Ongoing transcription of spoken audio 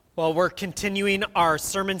Well, we're continuing our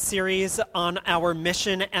sermon series on our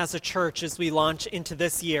mission as a church as we launch into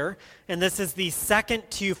this year, and this is the second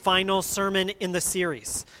to final sermon in the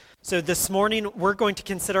series. So this morning, we're going to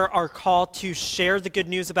consider our call to share the good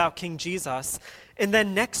news about King Jesus, and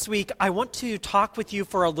then next week, I want to talk with you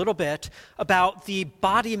for a little bit about the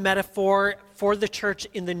body metaphor for the church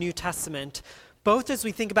in the New Testament, both as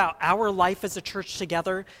we think about our life as a church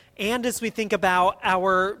together and as we think about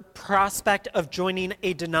our prospect of joining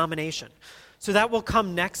a denomination. So that will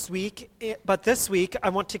come next week, but this week I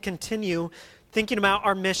want to continue thinking about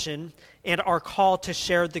our mission and our call to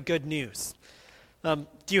share the good news. Do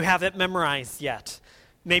you have it memorized yet?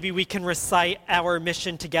 Maybe we can recite our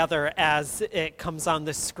mission together as it comes on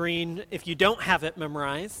the screen if you don't have it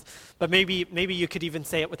memorized, but maybe you could even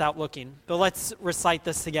say it without looking. But let's recite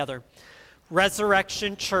this together.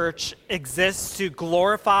 Resurrection Church exists to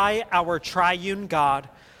glorify our triune God,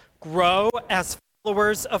 grow as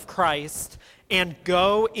followers of Christ, and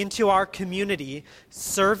go into our community,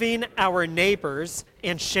 serving our neighbors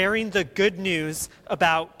and sharing the good news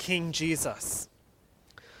about King Jesus.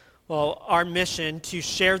 Well, our mission to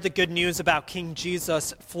share the good news about King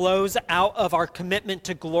Jesus flows out of our commitment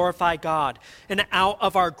to glorify God and out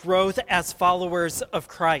of our growth as followers of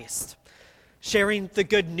Christ. Sharing the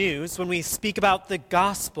good news, when we speak about the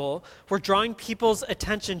gospel, we're drawing people's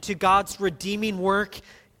attention to God's redeeming work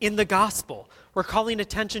in the gospel. We're calling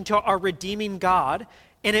attention to our redeeming God,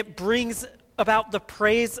 and it brings about the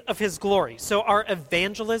praise of his glory. So our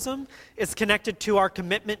evangelism is connected to our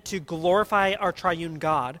commitment to glorify our triune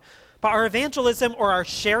God, but our evangelism or our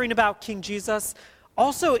sharing about King Jesus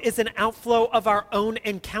also is an outflow of our own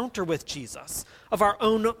encounter with Jesus, of our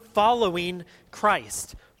own following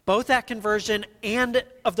Christ, both at conversion and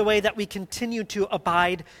of the way that we continue to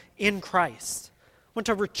abide in Christ. I want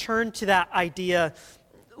to return to that idea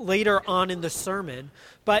later on in the sermon,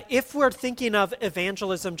 but if we're thinking of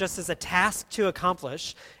evangelism just as a task to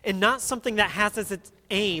accomplish and not something that has as its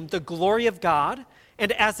aim the glory of God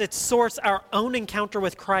and as its source our own encounter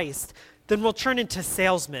with Christ, then we'll turn into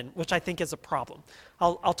salesmen, which I think is a problem.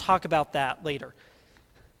 I'll talk about that later.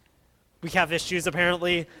 We have issues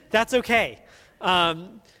apparently. That's okay.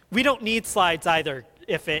 We don't need slides either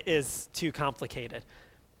if it is too complicated.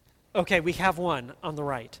 Okay, we have one on the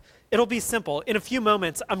right. It'll be simple. In a few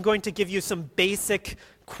moments, I'm going to give you some basic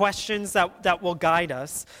questions that will guide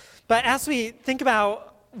us. But as we think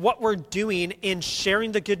about what we're doing in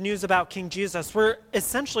sharing the good news about King Jesus, we're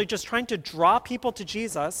essentially just trying to draw people to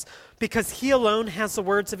Jesus because he alone has the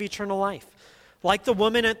words of eternal life. Like the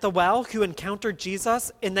woman at the well who encountered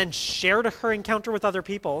Jesus and then shared her encounter with other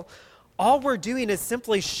people, all we're doing is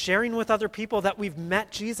simply sharing with other people that we've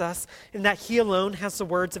met Jesus and that he alone has the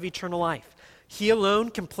words of eternal life. He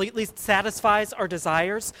alone completely satisfies our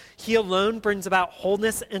desires. He alone brings about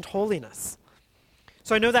wholeness and holiness.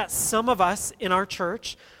 So I know that some of us in our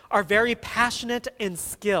church are very passionate and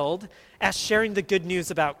skilled at sharing the good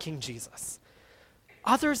news about King Jesus.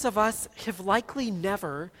 Others of us have likely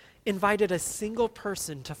never invited a single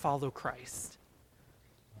person to follow Christ.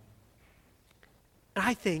 And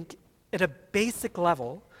I think at a basic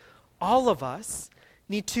level, all of us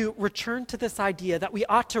need to return to this idea that we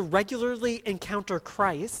ought to regularly encounter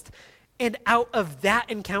Christ and out of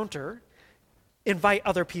that encounter, invite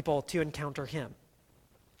other people to encounter him.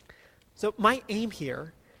 So my aim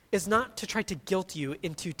here is not to try to guilt you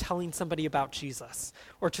into telling somebody about Jesus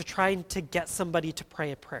or to try to get somebody to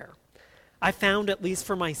pray a prayer. I found, at least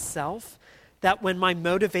for myself, that when my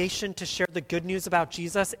motivation to share the good news about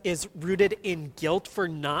Jesus is rooted in guilt for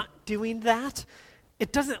not doing that,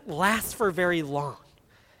 it doesn't last for very long.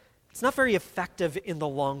 It's not very effective in the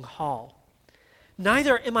long haul.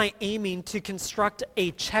 Neither am I aiming to construct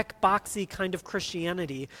a check-boxy kind of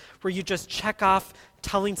Christianity where you just check off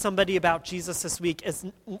telling somebody about Jesus this week as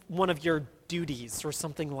one of your duties or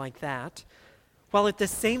something like that, while at the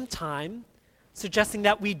same time suggesting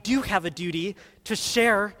that we do have a duty to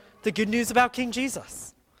share the good news about King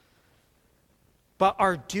Jesus. But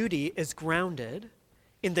our duty is grounded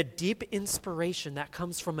in the deep inspiration that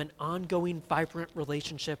comes from an ongoing, vibrant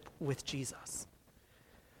relationship with Jesus.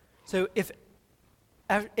 So if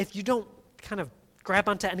you don't kind of grab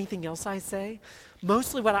onto anything else I say,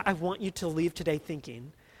 mostly what I want you to leave today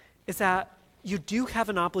thinking is that you do have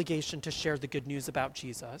an obligation to share the good news about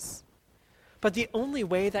Jesus, but the only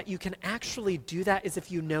way that you can actually do that is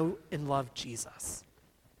if you know and love Jesus.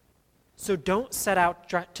 So don't set out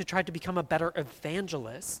to try to become a better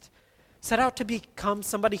evangelist. Set out to become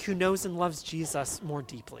somebody who knows and loves Jesus more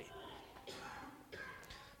deeply.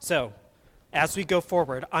 So, as we go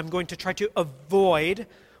forward, I'm going to try to avoid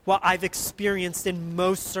what I've experienced in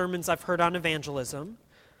most sermons I've heard on evangelism,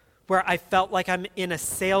 where I felt like I'm in a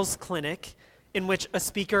sales clinic in which a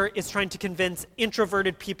speaker is trying to convince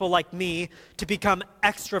introverted people like me to become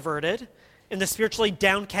extroverted, and the spiritually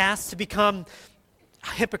downcast to become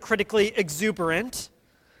hypocritically exuberant,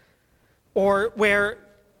 or where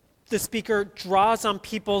the speaker draws on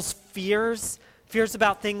people's fears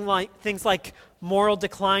about things like moral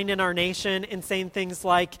decline in our nation, and saying things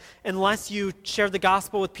like, unless you share the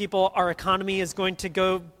gospel with people, our economy is going to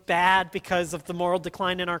go bad because of the moral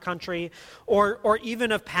decline in our country, or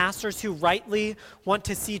even of pastors who rightly want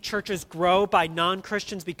to see churches grow by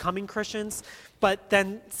non-Christians becoming Christians, but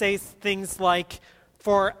then say things like,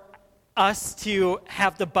 for us to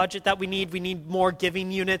have the budget that we need more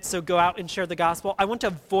giving units, so go out and share the gospel. I want to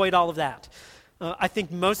avoid all of that. I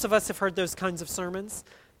think most of us have heard those kinds of sermons.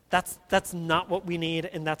 That's not what we need,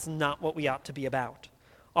 and that's not what we ought to be about.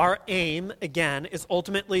 Our aim, again, is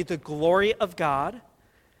ultimately the glory of God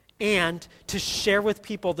and to share with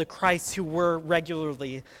people the Christ who we're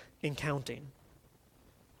regularly encountering.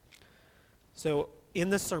 So in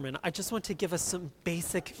the sermon, I just want to give us some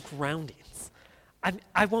basic groundings.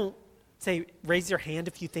 I won't say raise your hand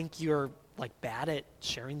if you think you're bad at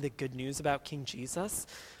sharing the good news about King Jesus.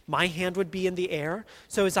 My hand would be in the air.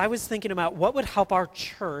 So as I was thinking about what would help our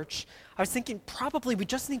church, I was thinking probably we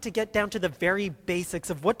just need to get down to the very basics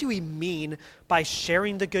of what do we mean by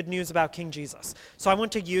sharing the good news about King Jesus. So I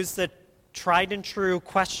want to use the tried and true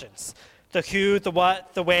questions: the who, the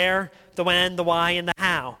what, the where, the when, the why, and the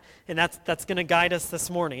how. And that's going to guide us this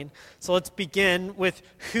morning. So let's begin with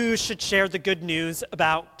who should share the good news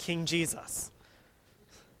about King Jesus.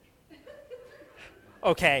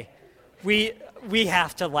 Okay, we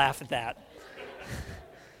have to laugh at that.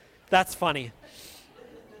 That's funny.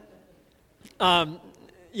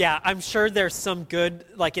 Yeah, I'm sure there's some good,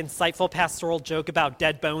 insightful pastoral joke about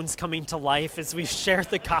dead bones coming to life as we share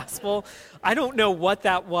the gospel. I don't know what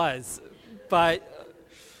that was, but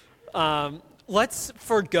let's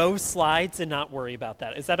forgo slides and not worry about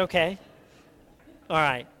that. Is that okay? All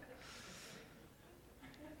right.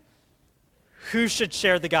 Who should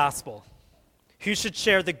share the gospel? Who should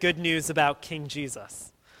share the good news about King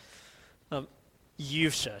Jesus? You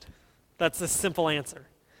should. That's a simple answer.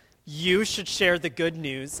 You should share the good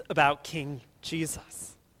news about King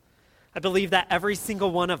Jesus. I believe that every single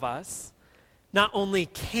one of us not only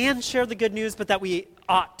can share the good news, but that we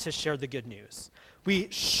ought to share the good news. We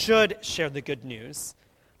should share the good news.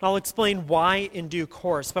 And I'll explain why in due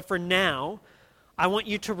course, but for now, I want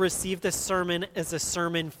you to receive this sermon as a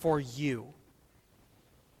sermon for you.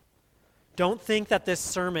 Don't think that this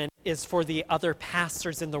sermon is for the other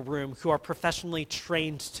pastors in the room who are professionally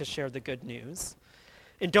trained to share the good news.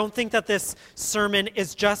 And don't think that this sermon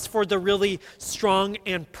is just for the really strong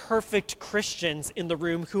and perfect Christians in the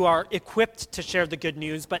room who are equipped to share the good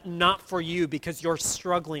news, but not for you because you're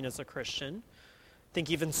struggling as a Christian. I think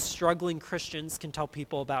even struggling Christians can tell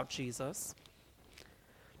people about Jesus.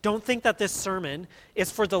 Don't think that this sermon is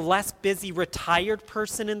for the less busy retired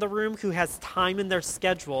person in the room who has time in their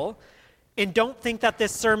schedule. And don't think that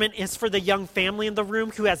this sermon is for the young family in the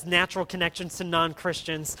room who has natural connections to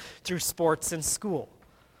non-Christians through sports and school,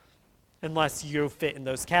 unless you fit in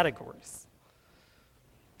those categories.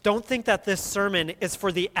 Don't think that this sermon is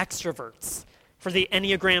for the extroverts, for the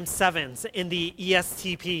Enneagram 7s and the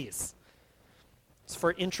ESTPs. It's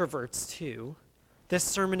for introverts too. This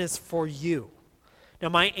sermon is for you. Now,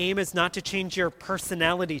 my aim is not to change your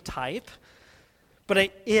personality type, but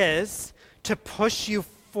it is to push you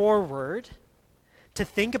forward to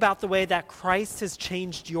think about the way that Christ has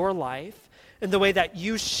changed your life and the way that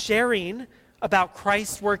you sharing about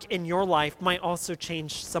Christ's work in your life might also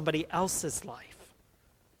change somebody else's life.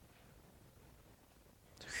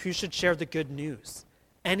 Who should share the good news?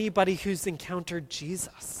 Anybody who's encountered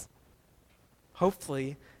Jesus.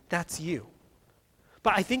 Hopefully, that's you.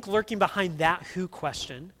 But I think lurking behind that who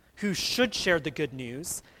question, who should share the good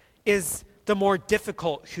news, is the more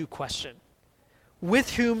difficult who question.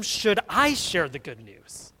 With whom should I share the good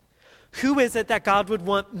news? Who is it that God would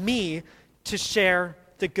want me to share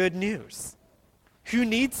the good news? Who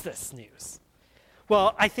needs this news?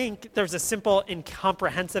 Well, I think there's a simple and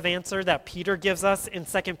comprehensive answer that Peter gives us in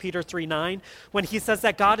 2 Peter 3:9 when he says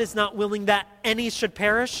that God is not willing that any should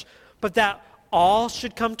perish, but that all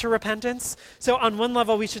should come to repentance. So on one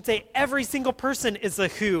level, we should say every single person is a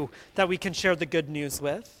who that we can share the good news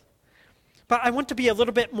with. But I want to be a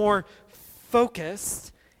little bit more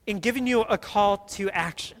focused in giving you a call to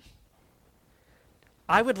action.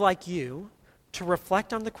 I would like you to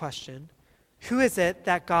reflect on the question, who is it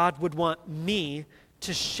that God would want me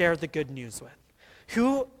to share the good news with?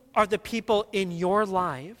 Who are the people in your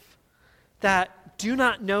life that do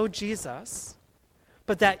not know Jesus,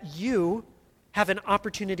 but that you have an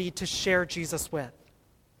opportunity to share Jesus with.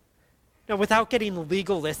 Now, without getting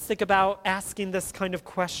legalistic about asking this kind of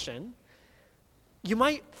question, you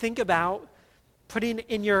might think about putting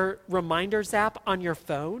in your reminders app on your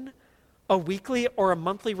phone a weekly or a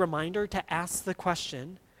monthly reminder to ask the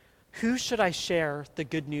question, who should I share the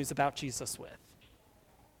good news about Jesus with?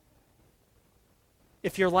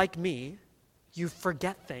 If you're like me, you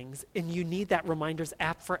forget things and you need that reminders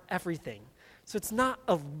app for everything. So it's not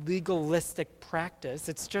a legalistic practice,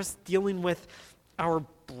 it's just dealing with our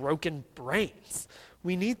broken brains.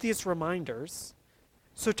 We need these reminders.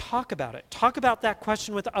 So talk about it. Talk about that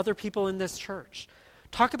question with other people in this church.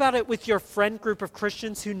 Talk about it with your friend group of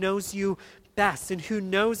Christians who knows you best and who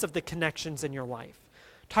knows of the connections in your life.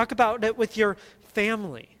 Talk about it with your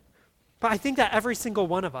family. But I think that every single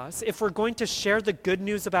one of us, if we're going to share the good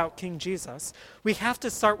news about King Jesus, we have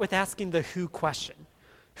to start with asking the who question.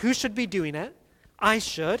 Who should be doing it? I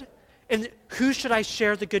should. And who should I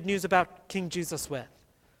share the good news about King Jesus with?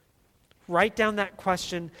 Write down that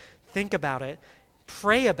question, think about it,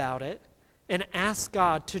 pray about it, and ask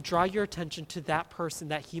God to draw your attention to that person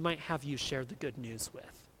that he might have you share the good news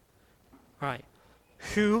with. All right.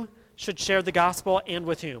 Who should share the gospel and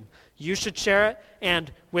with whom? You should share it,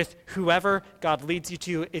 and with whoever God leads you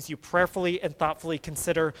to as you prayerfully and thoughtfully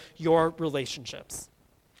consider your relationships.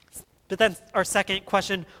 But then our second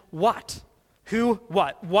question, what? Who,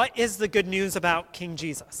 what? What is the good news about King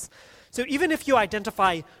Jesus? So even if you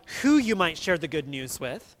identify who you might share the good news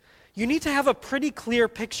with, you need to have a pretty clear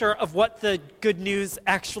picture of what the good news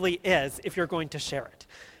actually is if you're going to share it.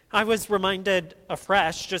 I was reminded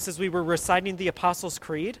afresh, just as we were reciting the Apostles'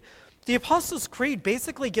 Creed, the Apostles' Creed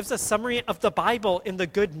basically gives a summary of the Bible in the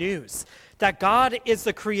good news, that God is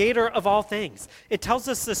the creator of all things. It tells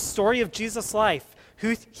us the story of Jesus' life,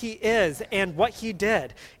 who he is and what he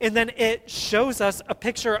did. And then it shows us a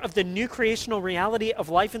picture of the new creational reality of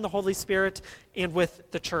life in the Holy Spirit and with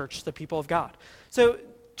the church, the people of God. So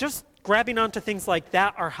just grabbing onto things like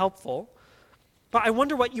that are helpful. But I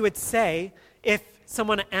wonder what you would say if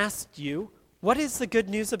someone asked you, what is the good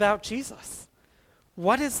news about Jesus?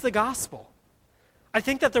 What is the gospel? I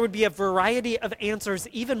think that there would be a variety of answers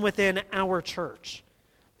even within our church.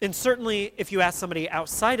 And certainly if you ask somebody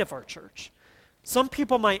outside of our church. Some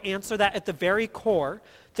people might answer that at the very core,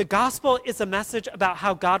 the gospel is a message about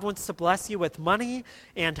how God wants to bless you with money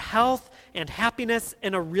and health and happiness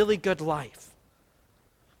and a really good life.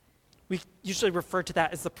 We usually refer to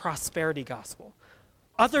that as the prosperity gospel.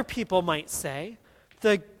 Other people might say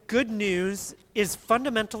the good news is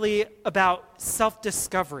fundamentally about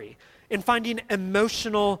self-discovery and finding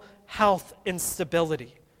emotional health and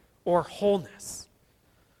stability or wholeness,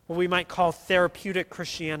 what we might call therapeutic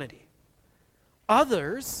Christianity.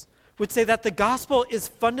 Others would say that the gospel is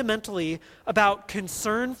fundamentally about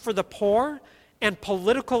concern for the poor and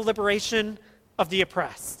political liberation of the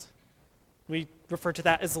oppressed. We refer to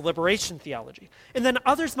that as liberation theology. And then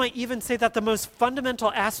others might even say that the most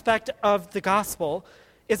fundamental aspect of the gospel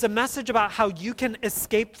is a message about how you can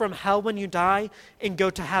escape from hell when you die and go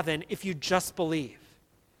to heaven if you just believe.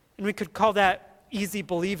 And we could call that easy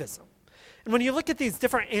believism. And when you look at these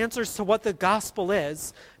different answers to what the gospel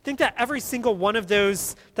is, I think that every single one of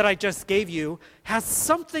those that I just gave you has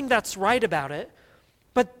something that's right about it,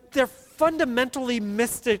 but they're fundamentally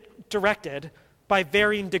misdirected by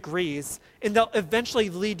varying degrees, and they'll eventually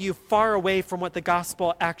lead you far away from what the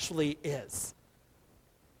gospel actually is.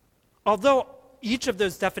 Although each of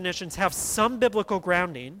those definitions have some biblical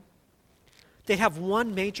grounding, they have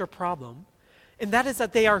one major problem, and that is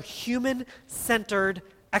that they are human-centered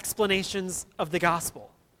explanations of the gospel.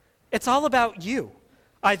 It's all about you,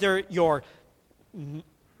 either your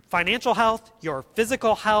financial health, your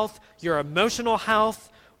physical health, your emotional health,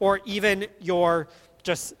 or even your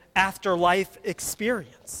just afterlife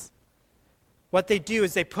experience. What they do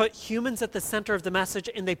is they put humans at the center of the message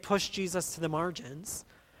and they push Jesus to the margins.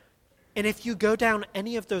 And if you go down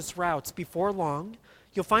any of those routes before long,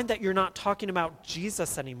 you'll find that you're not talking about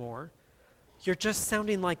Jesus anymore. You're just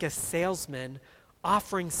sounding like a salesman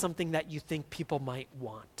offering something that you think people might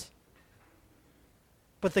want.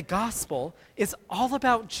 But the gospel is all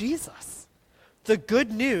about Jesus. The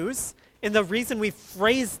good news, and the reason we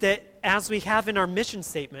phrased it as we have in our mission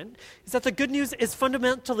statement, is that the good news is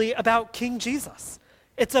fundamentally about King Jesus.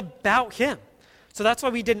 It's about him. So that's why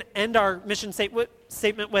we didn't end our mission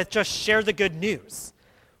statement with just share the good news.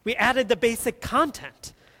 We added the basic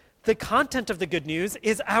content. The content of the good news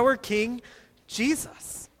is our King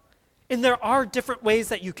Jesus. And there are different ways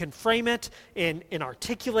that you can frame it and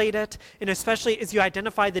articulate it, and especially as you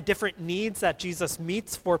identify the different needs that Jesus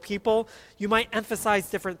meets for people, you might emphasize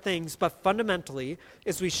different things, but fundamentally,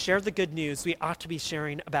 as we share the good news, we ought to be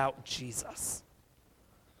sharing about Jesus.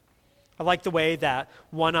 I like the way that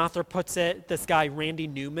one author puts it, this guy Randy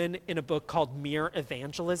Newman, in a book called Mere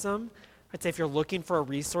Evangelism. I'd say if you're looking for a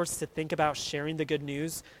resource to think about sharing the good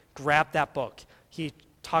news, grab that book. He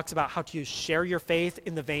talks about how to share your faith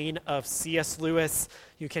in the vein of C.S. Lewis.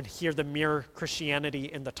 You can hear the Mere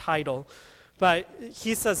Christianity in the title. But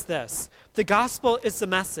he says this: the gospel is the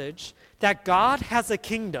message that God has a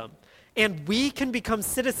kingdom, and we can become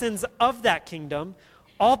citizens of that kingdom,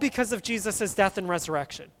 all because of Jesus' death and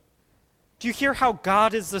resurrection. Do you hear how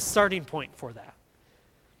God is the starting point for that?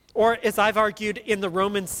 Or, as I've argued in the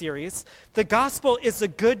Romans series, the gospel is the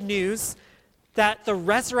good news that the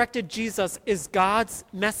resurrected Jesus is God's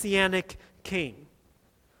messianic king.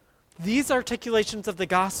 These articulations of the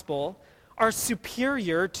gospel are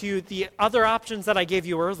superior to the other options that I gave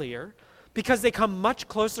you earlier because they come much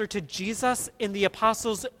closer to Jesus in the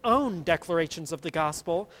apostles' own declarations of the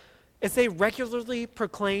gospel as they regularly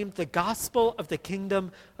proclaim the gospel of the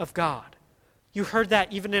kingdom of God. You heard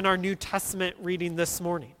that even in our New Testament reading this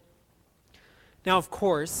morning. Now, of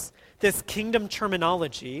course, this kingdom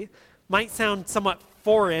terminology might sound somewhat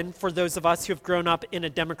foreign for those of us who have grown up in a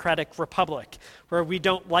democratic republic, where we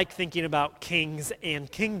don't like thinking about kings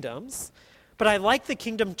and kingdoms. But I like the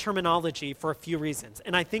kingdom terminology for a few reasons,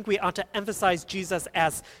 and I think we ought to emphasize Jesus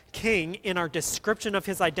as king in our description of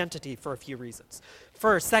his identity for a few reasons.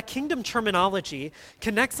 First, that kingdom terminology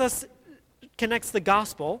connects the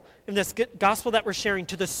gospel, and this gospel that we're sharing,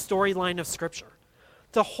 to the storyline of Scripture.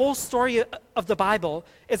 The whole story of the Bible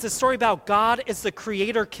is a story about God as the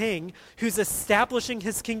creator king who's establishing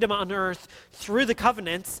his kingdom on earth through the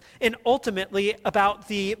covenants, and ultimately about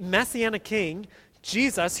the messianic king,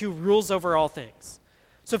 Jesus, who rules over all things.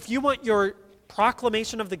 So if you want your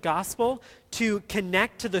proclamation of the gospel to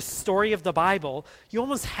connect to the story of the Bible, you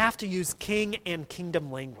almost have to use king and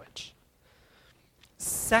kingdom language.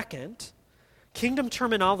 Second, kingdom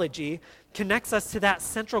terminology connects us to that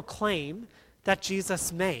central claim that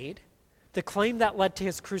Jesus made, the claim that led to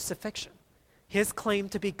his crucifixion, his claim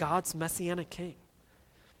to be God's messianic king.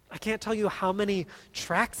 I can't tell you how many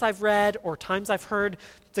tracts I've read or times I've heard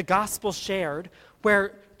the gospel shared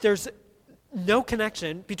where there's no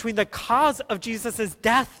connection between the cause of Jesus'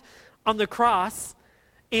 death on the cross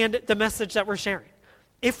and the message that we're sharing.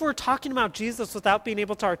 If we're talking about Jesus without being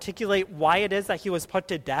able to articulate why it is that he was put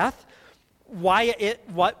to death,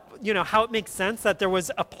 how it makes sense that there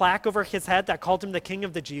was a plaque over his head that called him the King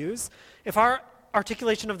of the Jews. If our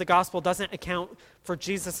articulation of the gospel doesn't account for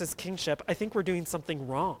Jesus' kingship, I think we're doing something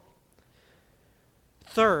wrong.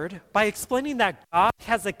 Third, by explaining that God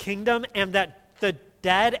has a kingdom and that the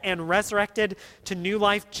dead and resurrected to new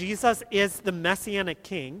life Jesus is the messianic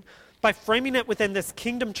king, by framing it within this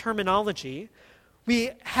kingdom terminology, we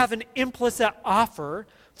have an implicit offer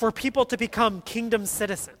for people to become kingdom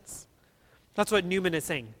citizens. That's what Newman is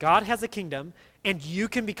saying. God has a kingdom, and you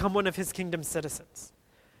can become one of his kingdom citizens.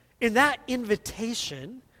 And that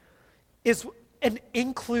invitation is an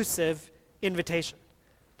inclusive invitation.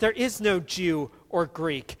 There is no Jew or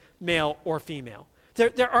Greek, male or female.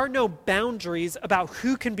 There are no boundaries about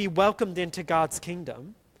who can be welcomed into God's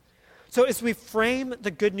kingdom. So as we frame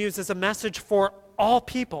the good news as a message for all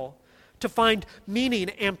people to find meaning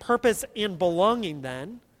and purpose and belonging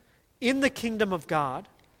then in the kingdom of God,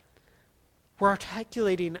 we're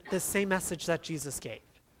articulating the same message that Jesus gave.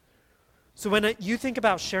 So when you think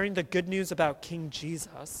about sharing the good news about King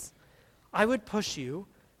Jesus, I would push you,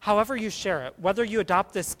 however you share it, whether you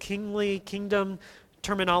adopt this kingly kingdom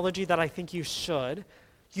terminology that I think you should,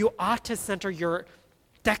 you ought to center your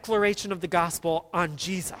declaration of the gospel on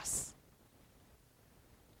Jesus.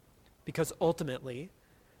 Because ultimately,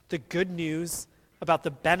 the good news about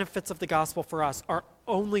the benefits of the gospel for us are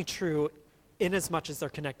only true in as much as they're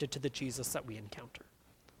connected to the Jesus that we encounter.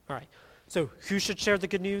 All right, so who should share the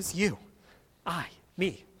good news? You,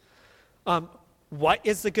 me. What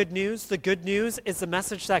is the good news? The good news is the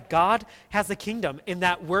message that God has a kingdom and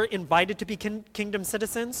that we're invited to be kingdom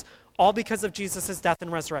citizens, all because of Jesus' death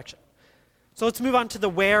and resurrection. So let's move on to the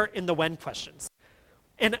where and the when questions.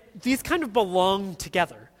 And these kind of belong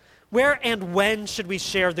together. Where and when should we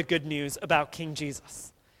share the good news about King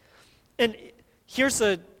Jesus? And here's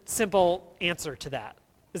a simple answer to that,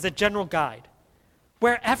 is a general guide.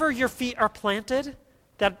 Wherever your feet are planted,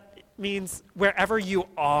 that means wherever you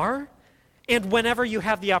are, and whenever you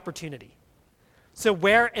have the opportunity. So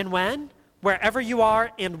where and when, wherever you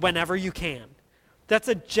are, and whenever you can. That's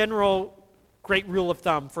a general great rule of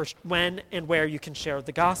thumb for when and where you can share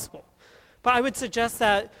the gospel. But I would suggest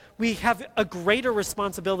that we have a greater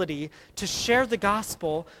responsibility to share the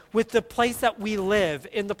gospel with the place that we live,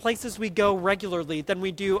 in the places we go regularly, than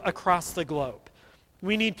we do across the globe.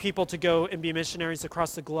 We need people to go and be missionaries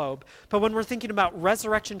across the globe. But when we're thinking about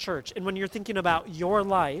Resurrection Church, and when you're thinking about your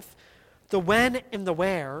life, the when and the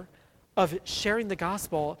where of sharing the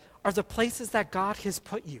gospel are the places that God has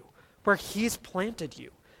put you, where he's planted you,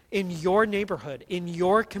 in your neighborhood, in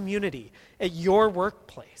your community, at your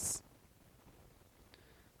workplace.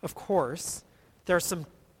 Of course, there are some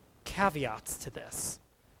caveats to this.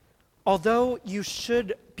 Although you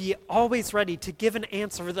should be always ready to give an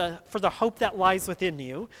answer for the hope that lies within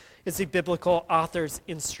you, as the biblical authors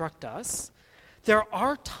instruct us, there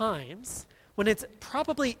are times when it's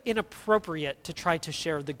probably inappropriate to try to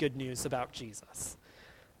share the good news about Jesus.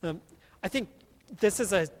 I think this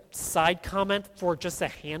is a side comment for just a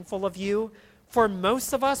handful of you. For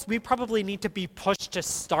most of us, we probably need to be pushed to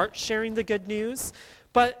start sharing the good news.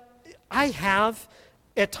 But I have,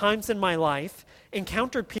 at times in my life,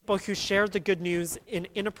 encountered people who share the good news in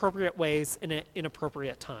inappropriate ways and at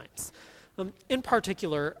inappropriate times. In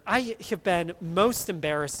particular, I have been most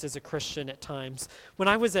embarrassed as a Christian at times when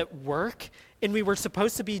I was at work and we were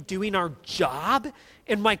supposed to be doing our job,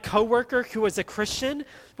 and my coworker, who was a Christian,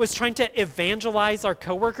 was trying to evangelize our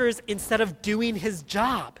coworkers instead of doing his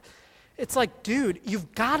job. It's like, dude,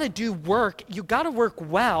 you've got to do work. You've got to work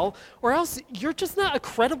well, or else you're just not a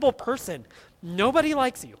credible person. Nobody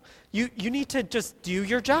likes you. You need to just do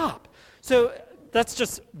your job. So that's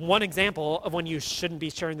just one example of when you shouldn't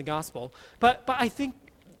be sharing the gospel. But I think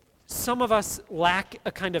some of us lack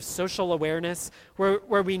a kind of social awareness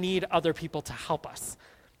where we need other people to help us.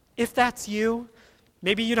 If that's you,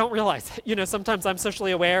 maybe you don't realize it. Sometimes I'm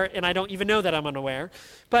socially aware and I don't even know that I'm unaware.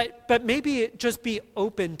 But maybe just be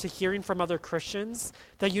open to hearing from other Christians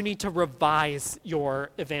that you need to revise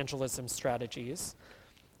your evangelism strategies.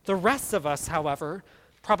 The rest of us, however,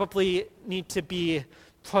 probably need to be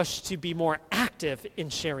pushed to be more active in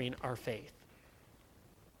sharing our faith.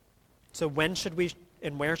 So when should we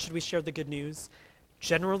and where should we share the good news?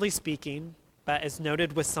 Generally speaking, but as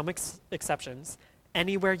noted with some exceptions,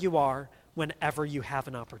 anywhere you are, whenever you have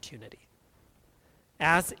an opportunity.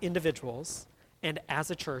 As individuals and as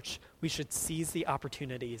a church, we should seize the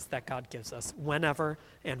opportunities that God gives us whenever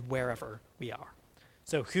and wherever we are.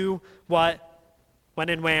 So who, what, when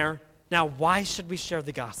and where. Now, why should we share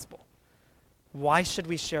the gospel? Why should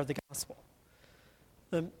we share the gospel?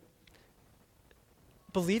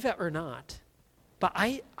 Believe it or not, but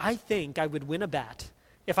I think I would win a bet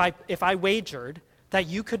if I wagered that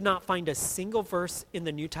you could not find a single verse in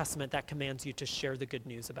the New Testament that commands you to share the good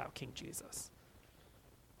news about King Jesus.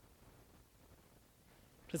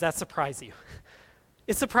 Does that surprise you?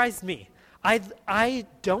 It surprised me. I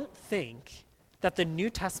don't think that the New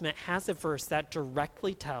Testament has a verse that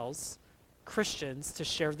directly tells Christians to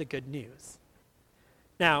share the good news.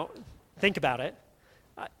 Now, think about it.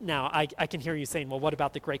 Now, I can hear you saying, well, what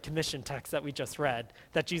about the Great Commission text that we just read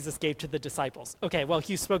that Jesus gave to the disciples? Okay, well,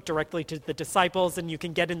 he spoke directly to the disciples, and you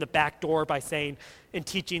can get in the back door by saying and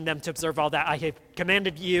teaching them to observe all that I have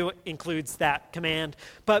commanded you includes that command.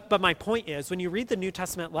 But my point is, when you read the New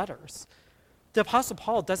Testament letters, the Apostle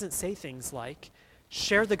Paul doesn't say things like,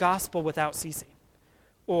 share the gospel without ceasing,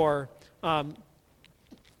 or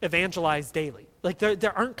evangelize daily. Like,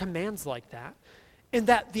 there aren't commands like that. And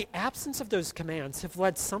that the absence of those commands have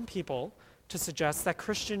led some people to suggest that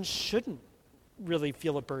Christians shouldn't really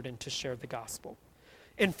feel a burden to share the gospel.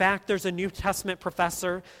 In fact, there's a New Testament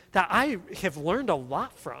professor that I have learned a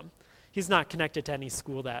lot from. He's not connected to any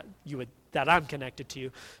school that I'm connected to.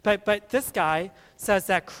 But this guy says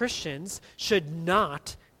that Christians should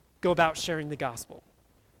not go about sharing the gospel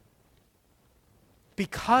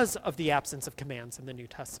because of the absence of commands in the New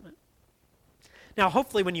Testament. Now,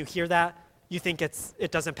 hopefully when you hear that, you think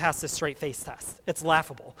it doesn't pass the straight face test. It's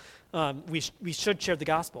laughable. We should share the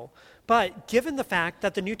gospel. But given the fact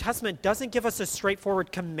that the New Testament doesn't give us a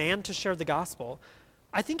straightforward command to share the gospel,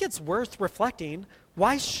 I think it's worth reflecting,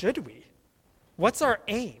 why should we? What's our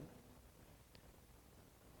aim?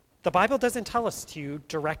 The Bible doesn't tell us to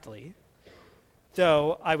directly,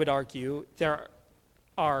 though I would argue there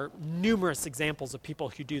are numerous examples of people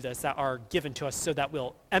who do this that are given to us so that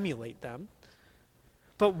we'll emulate them.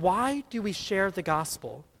 But why do we share the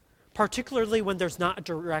gospel, particularly when there's not a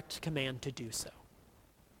direct command to do so?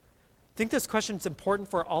 I think this question is important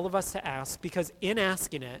for all of us to ask, because in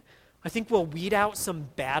asking it, I think we'll weed out some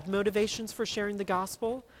bad motivations for sharing the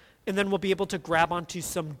gospel, and then we'll be able to grab onto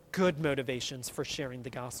some good motivations for sharing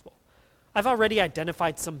the gospel. I've already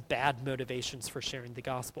identified some bad motivations for sharing the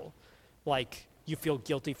gospel. like you feel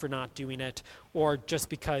guilty for not doing it, or just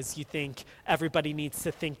because you think everybody needs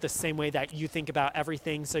to think the same way that you think about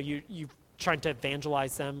everything, so you trying to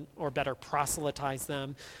evangelize them or better proselytize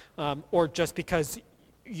them, or just because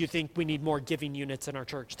you think we need more giving units in our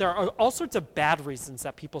church. There are all sorts of bad reasons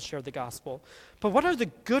that people share the gospel. But what are the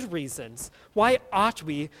good reasons? Why ought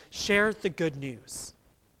we share the good news?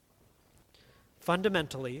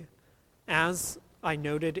 Fundamentally, as I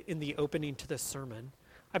noted in the opening to this sermon,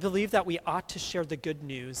 I believe that we ought to share the good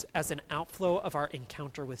news as an outflow of our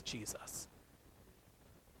encounter with Jesus.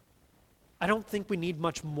 I don't think we need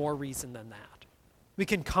much more reason than that. We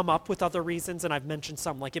can come up with other reasons, and I've mentioned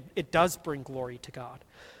some, like it does bring glory to God.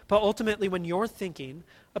 But ultimately, when you're thinking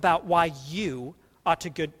about why you ought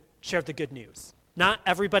to share the good news, not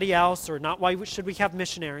everybody else, or not why should we have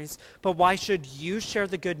missionaries, but why should you share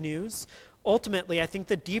the good news? Ultimately, I think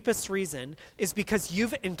the deepest reason is because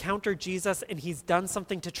you've encountered Jesus and he's done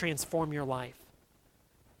something to transform your life.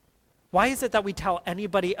 Why is it that we tell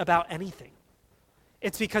anybody about anything?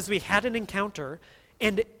 It's because we had an encounter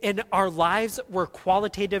and our lives were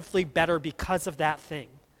qualitatively better because of that thing.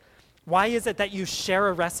 Why is it that you share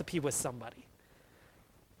a recipe with somebody?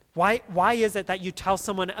 Why is it that you tell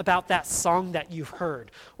someone about that song that you've heard,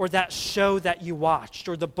 or that show that you watched,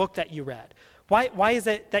 or the book that you read? Why is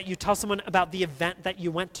it that you tell someone about the event that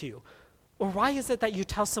you went to? Or why is it that you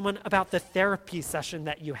tell someone about the therapy session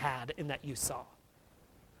that you had and that you saw?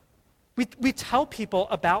 We tell people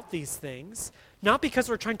about these things, not because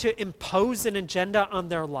we're trying to impose an agenda on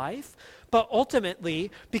their life, but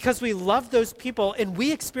ultimately because we love those people and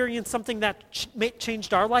we experience something that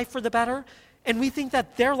changed our life for the better, and we think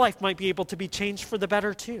that their life might be able to be changed for the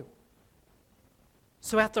better too.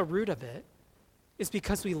 So at the root of it is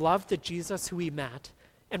because we love the Jesus who we met,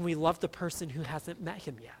 and we love the person who hasn't met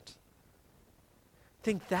him yet.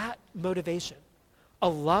 Think that motivation, a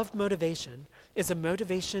love motivation, is a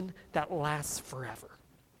motivation that lasts forever.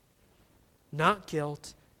 Not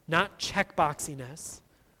guilt, not checkboxiness,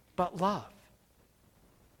 but love.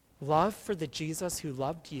 Love for the Jesus who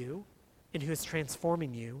loved you and who is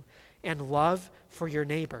transforming you, and love for your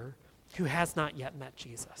neighbor who has not yet met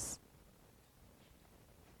Jesus.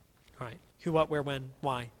 All right, who, what, where, when,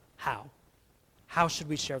 why, how? How should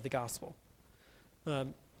we share the gospel?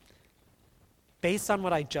 Based on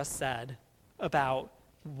what I just said about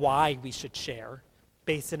why we should share,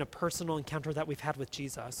 based in a personal encounter that we've had with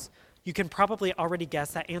Jesus, you can probably already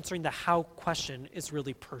guess that answering the how question is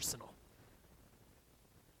really personal.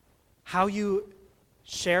 How you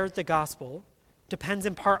share the gospel depends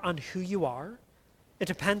in part on who you are. It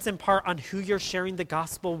depends in part on who you're sharing the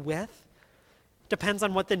gospel with. It depends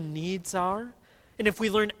on what the needs are. And if we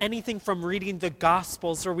learn anything from reading the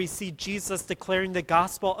Gospels, or we see Jesus declaring the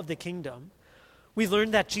gospel of the kingdom, we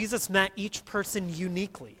learn that Jesus met each person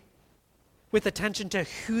uniquely, with attention to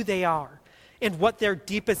who they are and what their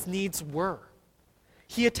deepest needs were.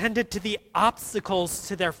 He attended to the obstacles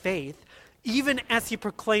to their faith, even as he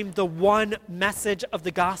proclaimed the one message of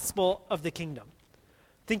the gospel of the kingdom.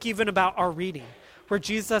 Think even about our reading, where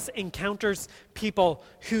Jesus encounters people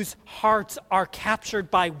whose hearts are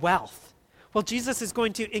captured by wealth. Well, Jesus is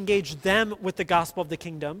going to engage them with the gospel of the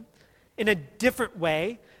kingdom in a different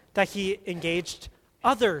way that he engaged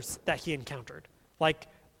others that he encountered, like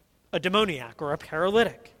a demoniac or a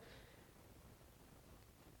paralytic.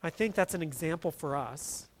 I think that's an example for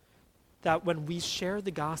us that when we share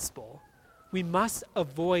the gospel, we must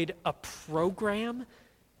avoid a program,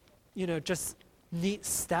 just neat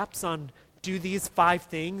steps on do these 5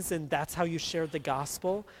 things and that's how you share the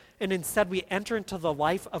gospel. And instead we enter into the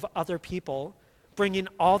life of other people, bringing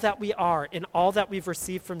all that we are and all that we've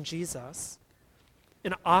received from Jesus,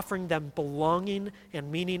 and offering them belonging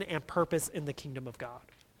and meaning and purpose in the kingdom of God.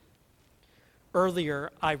 Earlier,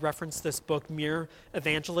 I referenced this book, Mere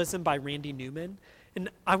Evangelism by Randy Newman, and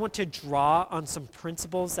I want to draw on some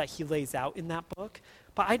principles that he lays out in that book,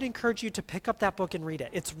 but I'd encourage you to pick up that book and read it.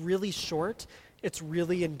 It's really short, it's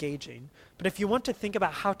really engaging, but if you want to think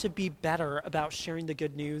about how to be better about sharing the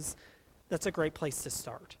good news, that's a great place to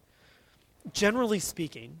start. Generally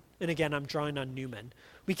speaking, and again, I'm drawing on Newman,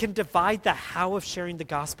 we can divide the how of sharing the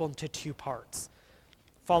gospel into 2 parts,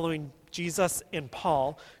 following Jesus and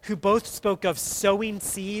Paul, who both spoke of sowing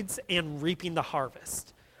seeds and reaping the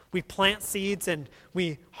harvest. We plant seeds and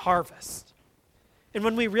we harvest. And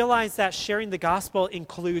when we realize that sharing the gospel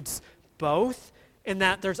includes both, and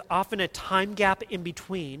that there's often a time gap in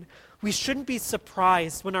between, we shouldn't be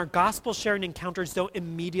surprised when our gospel sharing encounters don't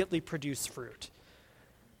immediately produce fruit.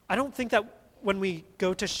 I don't think that when we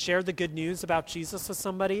go to share the good news about Jesus with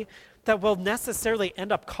somebody, that we'll necessarily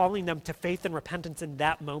end up calling them to faith and repentance in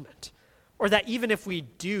that moment, or that even if we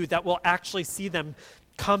do, that we'll actually see them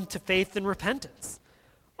come to faith and repentance.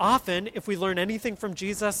 Often, if we learn anything from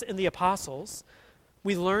Jesus and the apostles,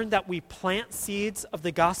 we learn that we plant seeds of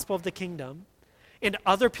the gospel of the kingdom, and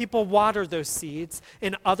other people water those seeds,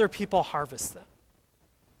 and other people harvest them.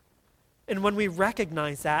 And when we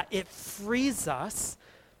recognize that, it frees us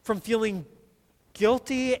from feeling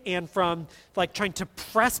guilty and from trying to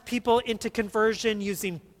press people into conversion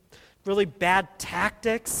using really bad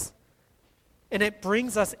tactics. And it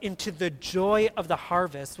brings us into the joy of the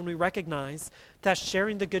harvest when we recognize that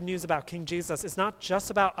sharing the good news about King Jesus is not just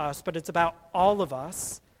about us, but it's about all of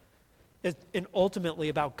us, and ultimately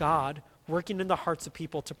about God working in the hearts of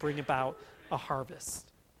people to bring about a harvest.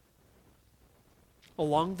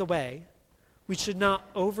 Along the way, we should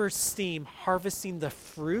not overesteem harvesting the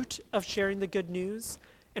fruit of sharing the good news,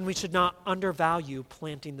 and we should not undervalue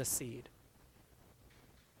planting the seed.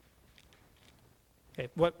 Okay,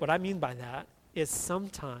 what I mean by that is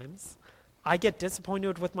sometimes I get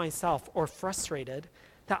disappointed with myself or frustrated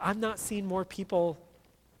that I'm not seeing more people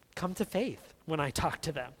come to faith when I talk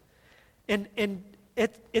to them. And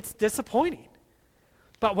it's disappointing.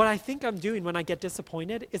 But what I think I'm doing when I get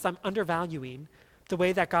disappointed is I'm undervaluing the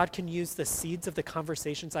way that God can use the seeds of the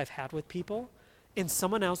conversations I've had with people, and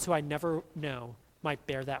someone else who I never know might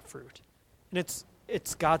bear that fruit. And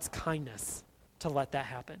it's God's kindness to let that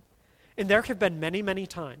happen. And there have been many, many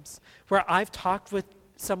times where I've talked with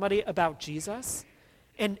somebody about Jesus,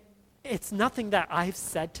 and it's nothing that I've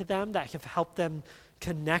said to them that have helped them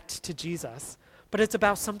connect to Jesus, but it's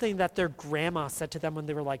about something that their grandma said to them when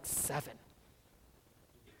they were 7.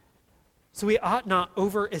 So we ought not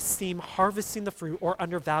overesteem harvesting the fruit or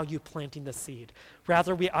undervalue planting the seed.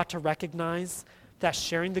 Rather, we ought to recognize that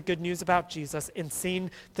sharing the good news about Jesus and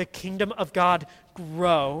seeing the kingdom of God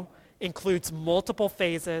grow includes multiple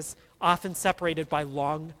phases, often separated by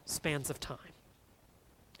long spans of time.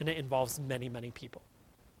 And it involves many, many people.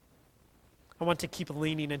 I want to keep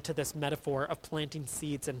leaning into this metaphor of planting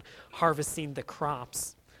seeds and harvesting the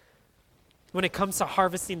crops. When it comes to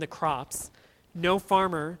harvesting the crops, no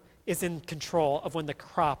farmer is in control of when the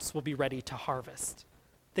crops will be ready to harvest.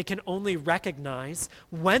 They can only recognize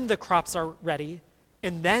when the crops are ready,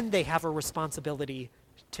 and then they have a responsibility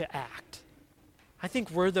to act. I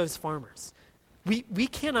think we're those farmers. We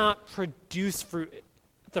cannot produce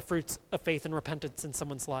the fruits of faith and repentance in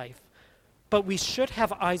someone's life, but we should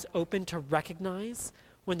have eyes open to recognize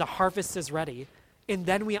when the harvest is ready, and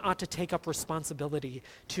then we ought to take up responsibility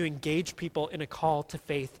to engage people in a call to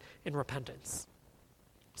faith and repentance.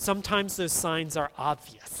 Sometimes those signs are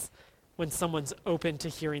obvious when someone's open to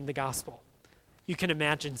hearing the gospel. You can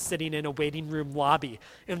imagine sitting in a waiting room lobby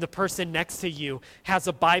and the person next to you has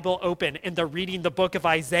a Bible open and they're reading the book of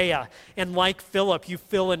Isaiah. And like Philip, you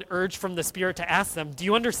feel an urge from the Spirit to ask them, do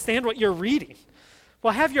you understand what you're reading?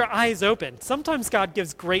 Well, have your eyes open. Sometimes God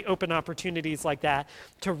gives great open opportunities like that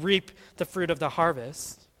to reap the fruit of the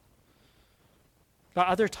harvest. But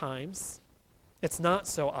other times, it's not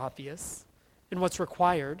so obvious. And what's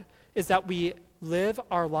required is that we live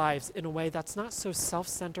our lives in a way that's not so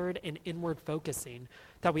self-centered and inward-focusing,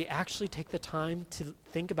 that we actually take the time to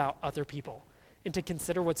think about other people and to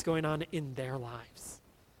consider what's going on in their lives.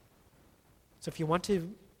 So if you want to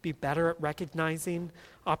be better at recognizing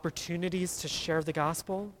opportunities to share the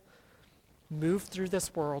gospel, move through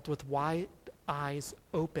this world with wide eyes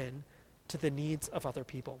open to the needs of other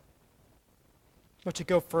people. But to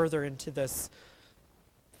go further into this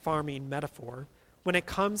farming metaphor, when it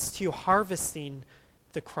comes to harvesting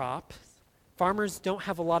the crop, farmers don't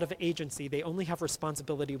have a lot of agency. They only have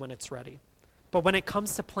responsibility when it's ready. But when it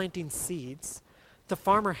comes to planting seeds, the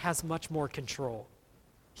farmer has much more control.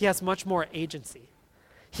 He has much more agency.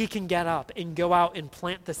 He can get up and go out and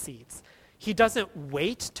plant the seeds. He doesn't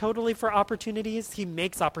wait totally for opportunities. He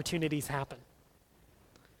makes opportunities happen.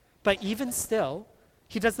 But even still,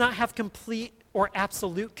 he does not have complete or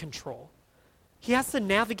absolute control. He has to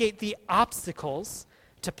navigate the obstacles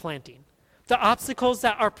to planting, the obstacles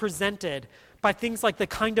that are presented by things like the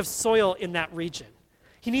kind of soil in that region.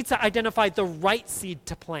 He needs to identify the right seed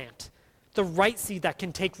to plant, the right seed that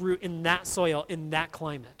can take root in that soil, in that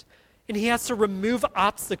climate. And he has to remove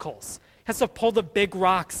obstacles, has to pull the big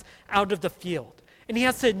rocks out of the field. And he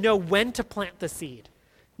has to know when to plant the seed,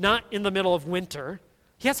 not in the middle of winter.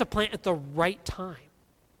 He has to plant at the right time.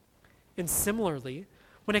 And similarly,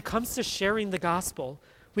 when it comes to sharing the gospel,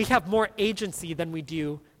 we have more agency than we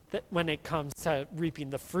do when it comes to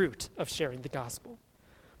reaping the fruit of sharing the gospel.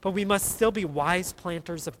 But we must still be wise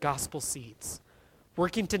planters of gospel seeds,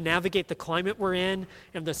 working to navigate the climate we're in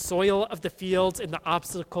and the soil of the fields and the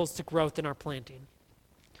obstacles to growth in our planting.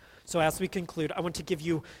 So as we conclude, I want to give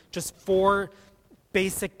you just 4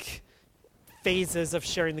 basic phases of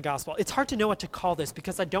sharing the gospel. It's hard to know what to call this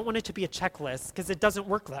because I don't want it to be a checklist because it doesn't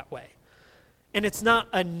work that way. And it's not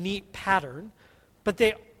a neat pattern, but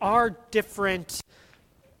they are different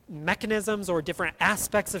mechanisms or different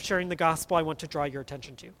aspects of sharing the gospel I want to draw your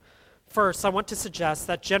attention to. First, I want to suggest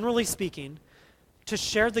that generally speaking, to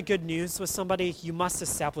share the good news with somebody, you must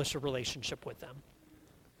establish a relationship with them.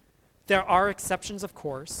 There are exceptions, of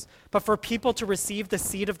course, but for people to receive the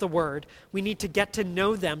seed of the word, we need to get to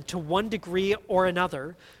know them to one degree or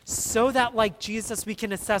another so that, like Jesus, we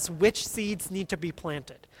can assess which seeds need to be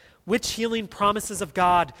planted, which healing promises of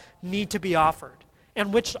God need to be offered,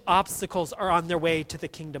 and which obstacles are on their way to the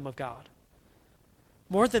kingdom of God.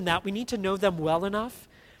 More than that, we need to know them well enough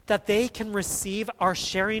that they can receive our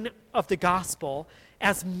sharing of the gospel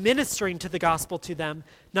as ministering to the gospel to them,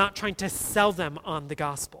 not trying to sell them on the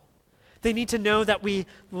gospel. They need to know that we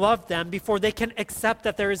love them before they can accept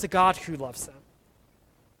that there is a God who loves them.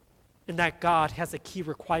 And that God has a key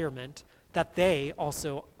requirement that they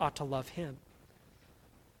also ought to love him.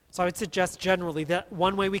 So I would suggest generally that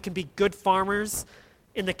one way we can be good farmers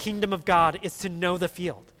in the kingdom of God is to know the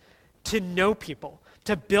field, to know people,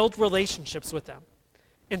 to build relationships with them.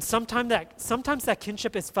 And sometimes that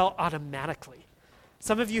kinship is felt automatically.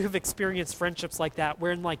 Some of you have experienced friendships like that,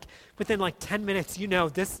 where within 10 minutes, you know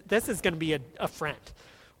this is going to be a friend.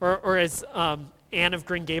 Or as Anne of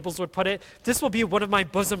Green Gables would put it, this will be one of my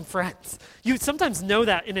bosom friends. You sometimes know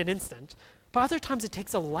that in an instant, but other times it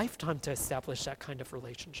takes a lifetime to establish that kind of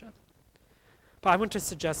relationship. But I want to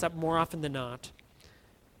suggest that more often than not,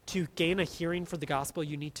 to gain a hearing for the gospel,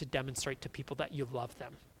 you need to demonstrate to people that you love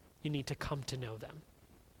them. You need to come to know them.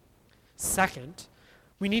 Second,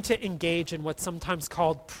 we need to engage in what's sometimes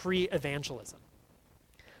called pre-evangelism.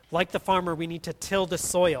 Like the farmer, we need to till the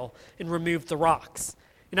soil and remove the rocks.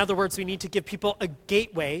 In other words, we need to give people a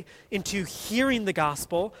gateway into hearing the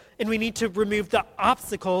gospel, and we need to remove the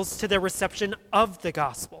obstacles to their reception of the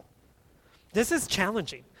gospel. This is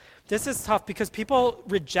challenging. This is tough because people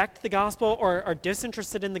reject the gospel or are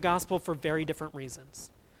disinterested in the gospel for very different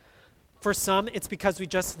reasons. For some, it's because we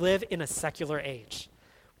just live in a secular age,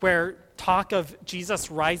 where talk of Jesus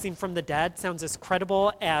rising from the dead sounds as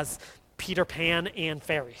credible as Peter Pan and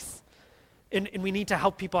fairies. And we need to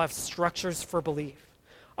help people have structures for belief.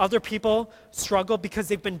 Other people struggle because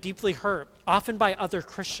they've been deeply hurt, often by other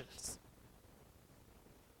Christians.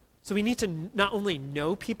 So we need to not only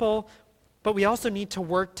know people, but we also need to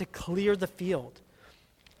work to clear the field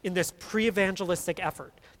in this pre-evangelistic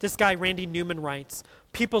effort. This guy, Randy Newman, writes,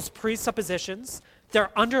 people's presuppositions, their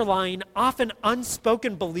underlying, often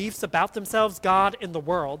unspoken beliefs about themselves, God, and the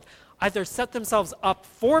world, either set themselves up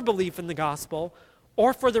for belief in the gospel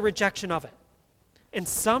or for the rejection of it. And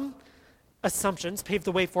some assumptions pave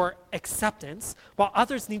the way for acceptance, while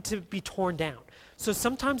others need to be torn down. So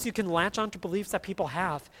sometimes you can latch onto beliefs that people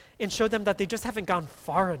have and show them that they just haven't gone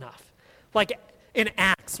far enough. Like in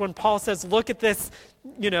Acts, when Paul says, look at this,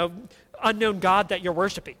 unknown God that you're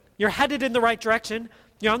worshiping. You're headed in the right direction.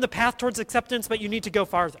 You're on the path towards acceptance, but you need to go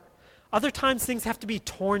farther. Other times, things have to be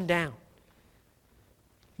torn down.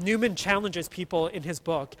 Newman challenges people in his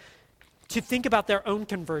book to think about their own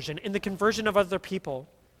conversion and the conversion of other people,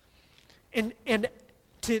 and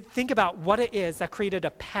to think about what it is that created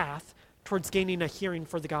a path towards gaining a hearing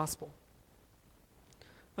for the gospel.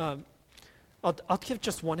 I'll give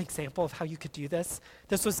just one example of how you could do this.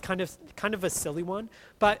 This was kind of a silly one,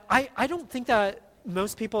 but I don't think that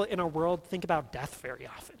most people in our world think about death very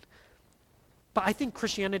often. But I think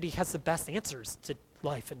Christianity has the best answers to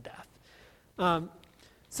life and death.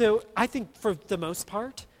 So I think for the most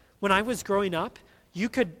part, when I was growing up, you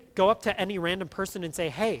could go up to any random person and say,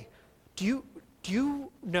 hey, do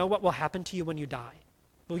you know what will happen to you when you die?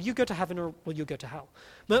 Will you go to heaven or will you go to hell?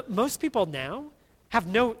 Most people now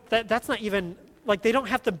have that's not even, they don't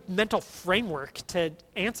have the mental framework to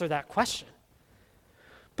answer that question.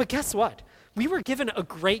 But guess what? We were given a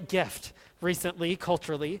great gift recently,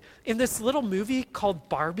 culturally, in this little movie called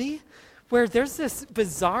Barbie, where there's this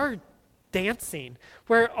bizarre dancing,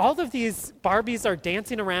 where all of these Barbies are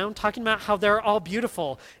dancing around, talking about how they're all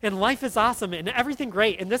beautiful, and life is awesome, and everything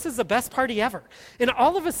great, and this is the best party ever. And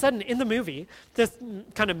all of a sudden, in the movie, this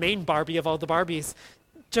kind of main Barbie of all the Barbies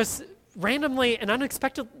just randomly and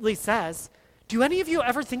unexpectedly says, do any of you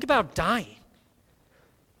ever think about dying?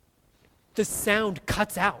 The sound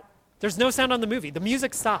cuts out. There's no sound on the movie. The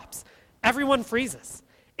music stops. Everyone freezes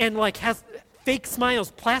and has fake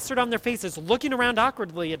smiles plastered on their faces, looking around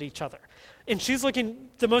awkwardly at each other. And she's looking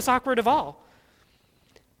the most awkward of all.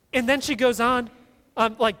 And then she goes on,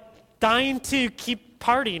 dying to keep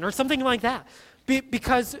partying or something like that.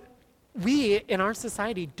 Because we in our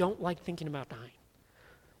society don't like thinking about dying.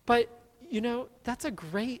 But, that's a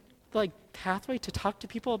great pathway to talk to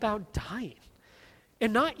people about dying.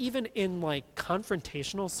 And not even in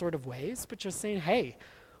confrontational sort of ways, but just saying, hey,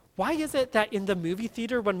 why is it that in the movie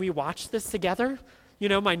theater when we watch this together,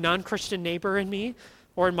 my non-Christian neighbor and me,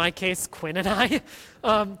 or in my case, Quinn and I,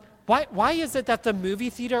 why is it that the movie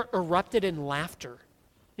theater erupted in laughter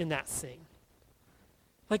in that scene?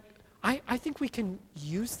 I think we can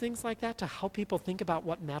use things like that to help people think about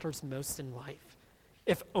what matters most in life,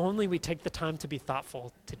 if only we take the time to be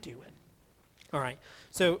thoughtful to do it. All right,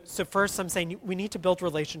 so first I'm saying we need to build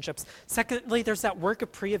relationships. Secondly, there's that work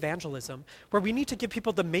of pre-evangelism, where we need to give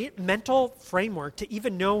people the mental framework to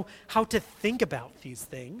even know how to think about these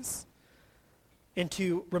things and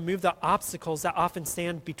to remove the obstacles that often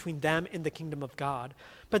stand between them and the kingdom of God.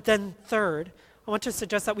 But then third, I want to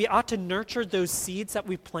suggest that we ought to nurture those seeds that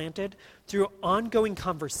we've planted through ongoing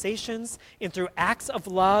conversations and through acts of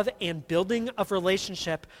love and building of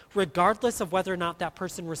relationship, regardless of whether or not that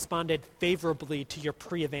person responded favorably to your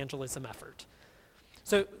pre-evangelism effort.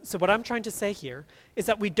 So what I'm trying to say here is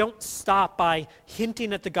that we don't stop by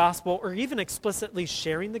hinting at the gospel or even explicitly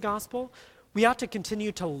sharing the gospel. We ought to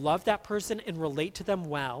continue to love that person and relate to them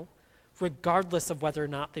well, regardless of whether or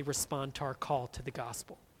not they respond to our call to the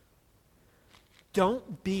gospel.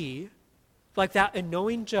 Don't be like that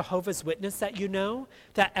annoying Jehovah's Witness that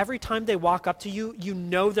that every time they walk up to you,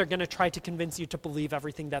 they're going to try to convince you to believe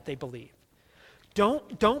everything that they believe.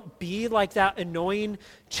 Don't be like that annoying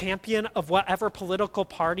champion of whatever political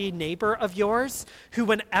party neighbor of yours who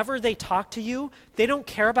whenever they talk to you, they don't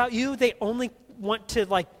care about you. They only want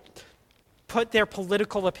to put their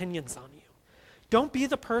political opinions on you. Don't be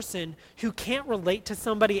the person who can't relate to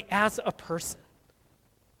somebody as a person.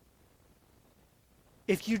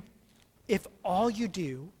 If all you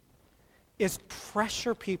do is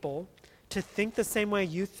pressure people to think the same way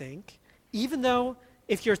you think, even though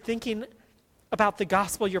if you're thinking about the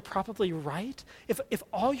gospel, you're probably right, if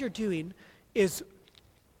all you're doing is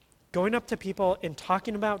going up to people and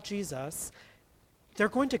talking about Jesus, they're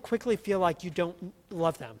going to quickly feel like you don't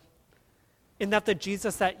love them, and that the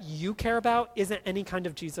Jesus that you care about isn't any kind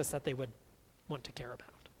of Jesus that they would want to care about.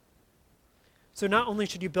 So not only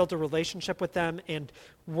should you build a relationship with them and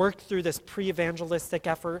work through this pre-evangelistic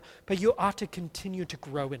effort, but you ought to continue to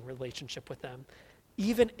grow in relationship with them,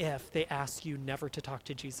 even if they ask you never to talk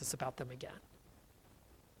to Jesus about them again,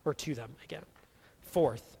 or to them again.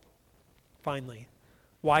 Fourth, finally,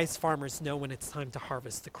 wise farmers know when it's time to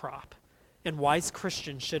harvest the crop, and wise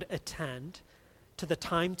Christians should attend to the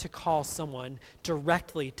time to call someone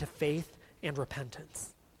directly to faith and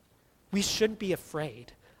repentance. We shouldn't be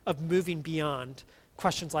afraid of moving beyond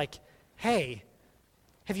questions like, hey,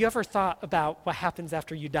 have you ever thought about what happens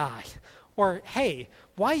after you die? Or, hey,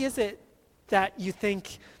 why is it that you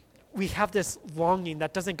think we have this longing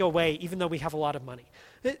that doesn't go away even though we have a lot of money?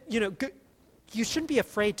 You shouldn't be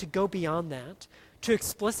afraid to go beyond that, to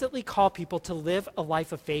explicitly call people to live a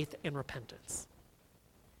life of faith and repentance.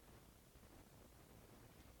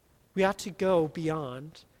 We ought to go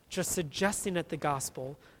beyond just suggesting at the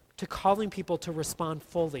gospel to calling people to respond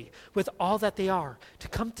fully with all that they are, to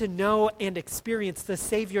come to know and experience the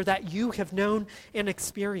Savior that you have known and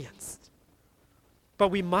experienced. But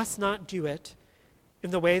we must not do it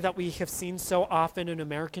in the way that we have seen so often in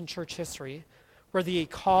American church history, where the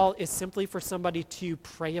call is simply for somebody to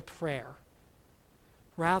pray a prayer.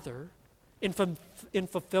 Rather, in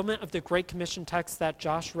fulfillment of the Great Commission text that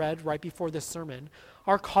Josh read right before this sermon,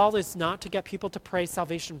 our call is not to get people to pray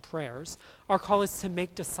salvation prayers. Our call is to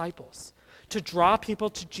make disciples, to draw people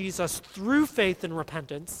to Jesus through faith and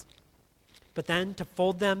repentance, but then to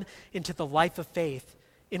fold them into the life of faith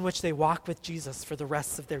in which they walk with Jesus for the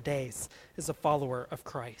rest of their days as a follower of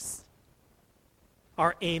Christ.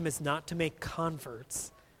 Our aim is not to make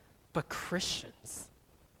converts, but Christians.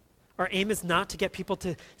 Our aim is not to get people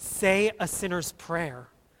to say a sinner's prayer,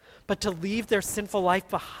 but to leave their sinful life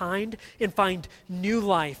behind and find new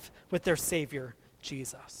life with their Savior,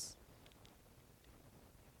 Jesus.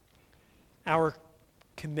 Our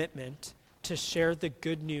commitment to share the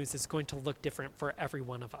good news is going to look different for every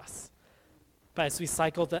one of us. But as we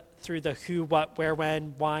cycle through the who, what, where,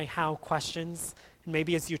 when, why, how questions, and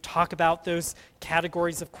maybe as you talk about those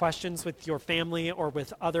categories of questions with your family or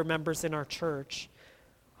with other members in our church,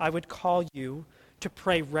 I would call you to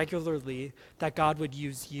pray regularly that God would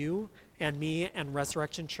use you and me and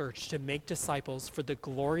Resurrection Church to make disciples for the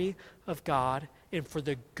glory of God and for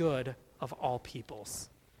the good of all peoples.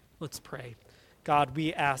 Let's pray. God,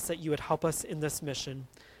 we ask that you would help us in this mission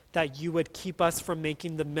that you would keep us from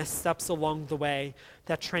making the missteps along the way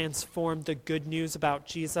that transform the good news about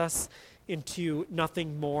Jesus into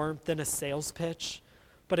nothing more than a sales pitch,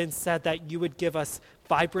 but instead that you would give us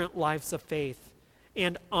vibrant lives of faith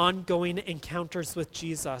and ongoing encounters with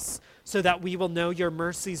Jesus so that we will know your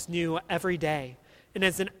mercies new every day. And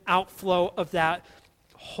as an outflow of that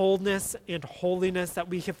wholeness and holiness that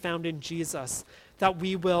we have found in Jesus, that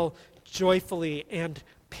we will joyfully and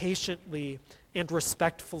patiently and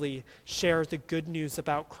respectfully share the good news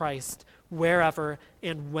about Christ wherever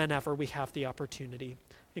and whenever we have the opportunity.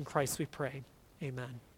 In Christ we pray. Amen.